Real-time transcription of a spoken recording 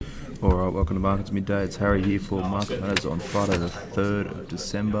Alright, welcome to Markets Midday. It's Harry here for Market Matters on Friday the 3rd of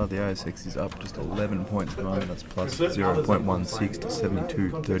December. The ASX is up just 11 points at the moment. That's plus 0.16 to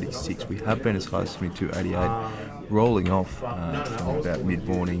 72.36. We have been as high as 72.88, rolling off from about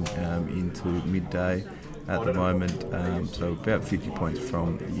mid-morning into midday at the moment. So about 50 points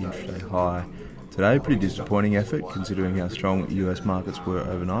from the intraday high. Today, pretty disappointing effort considering how strong US markets were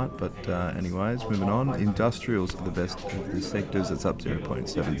overnight. But anyways, moving on. Industrials are the best of the sectors. It's up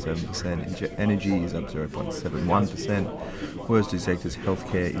 0.77%. Energy is up 0.71%. Worst two sectors,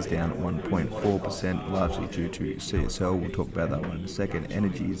 healthcare is down 1.4%, largely due to CSL. We'll talk about that one in a second.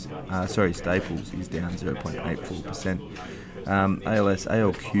 Staples is down 0.84%.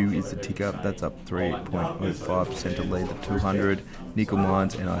 ALQ is the ticker. That's up 3.05% to lead the 200. Nickel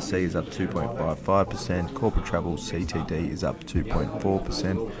Mines NIC is up 2.55%. Corporate Travel CTD is up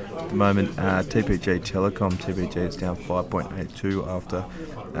 2.4%. At the moment, TPG Telecom, TPG is down 5.82 after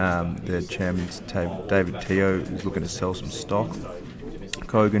their chairman David Teo is looking to sell some stock.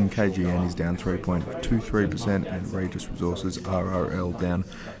 Kogan KGN is down 3.23% and Regis Resources RRL down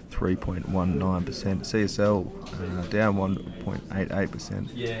 3.19%. CSL down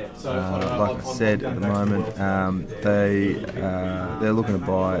 1.88%. Like I said, at the moment, they're looking to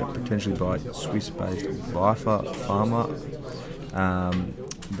potentially buy Swiss-based Vifor Pharma.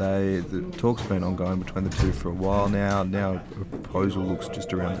 The talks have been ongoing between the two for a while now. Now a proposal looks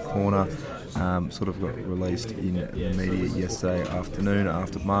just around the corner. Sort of got released in the media yesterday afternoon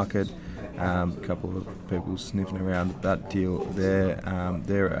after market. A couple of people sniffing around that deal there.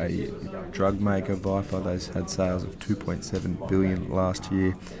 They're a drug maker, Vifor. They had sales of $2.7 billion last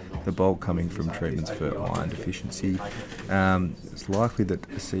year, the bulk coming from treatments for iron deficiency. It's likely that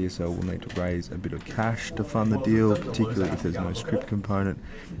CSL will need to raise a bit of cash to fund the deal, particularly if there's no scrip component.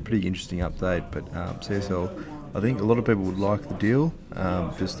 Pretty interesting update, but CSL, I think a lot of people would like the deal.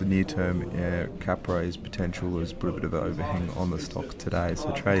 Just the near-term cap raise potential has put a bit of an overhang on the stock today,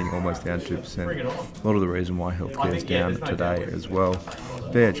 so trading almost down 2%. A lot of the reason why healthcare is down today as well.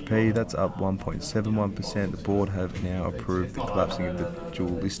 BHP, that's up 1.71%. The board have now approved the collapsing of the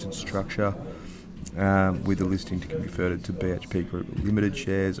dual-listed structure, with the listing to be converted to BHP Group Limited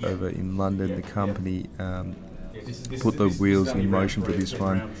shares over in London. The company put the wheels in motion for this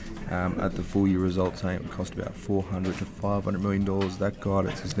one at the full year results, saying it would cost about $400 to $500 million. That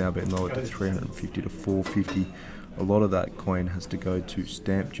guidance has now been lowered to $350 to $450. A lot of that coin has to go to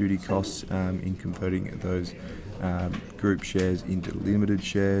stamp duty costs in converting those group shares into limited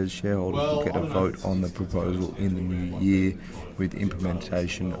shares. Shareholders will get a vote on the proposal in the new year, with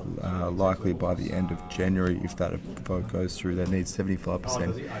implementation likely by the end of January. If that vote goes through, they need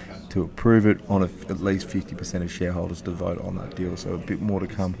 75% to approve it, on at least 50% of shareholders to vote on that deal. So a bit more to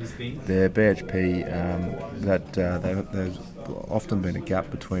come there. BHP, there's often been a gap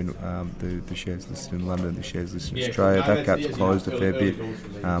between the shares listed in London and the shares listed in Australia. That gap's closed a fair bit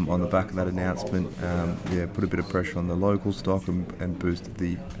on the back of that announcement. Put a bit of pressure on the local stock and boosted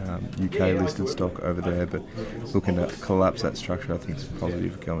the UK listed stock over there, but looking to collapse that structure, I think is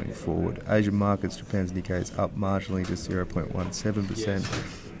positive going forward. Asian markets, Japan's Nikkei is up marginally to 0.17%.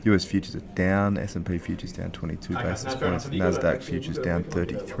 US futures are down, S&P futures down 22 basis points, Nasdaq futures down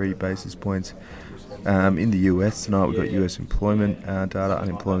 33 basis points. In the US tonight, we've got US employment data.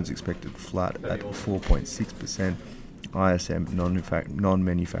 Unemployment is expected flat at 4.6%. ISM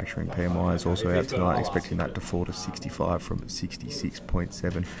non-manufacturing PMI is also out tonight, expecting that to fall to 65 from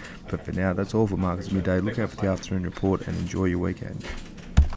 66.7. But for now, that's all for Markets Midday. Look out for the afternoon report and enjoy your weekend.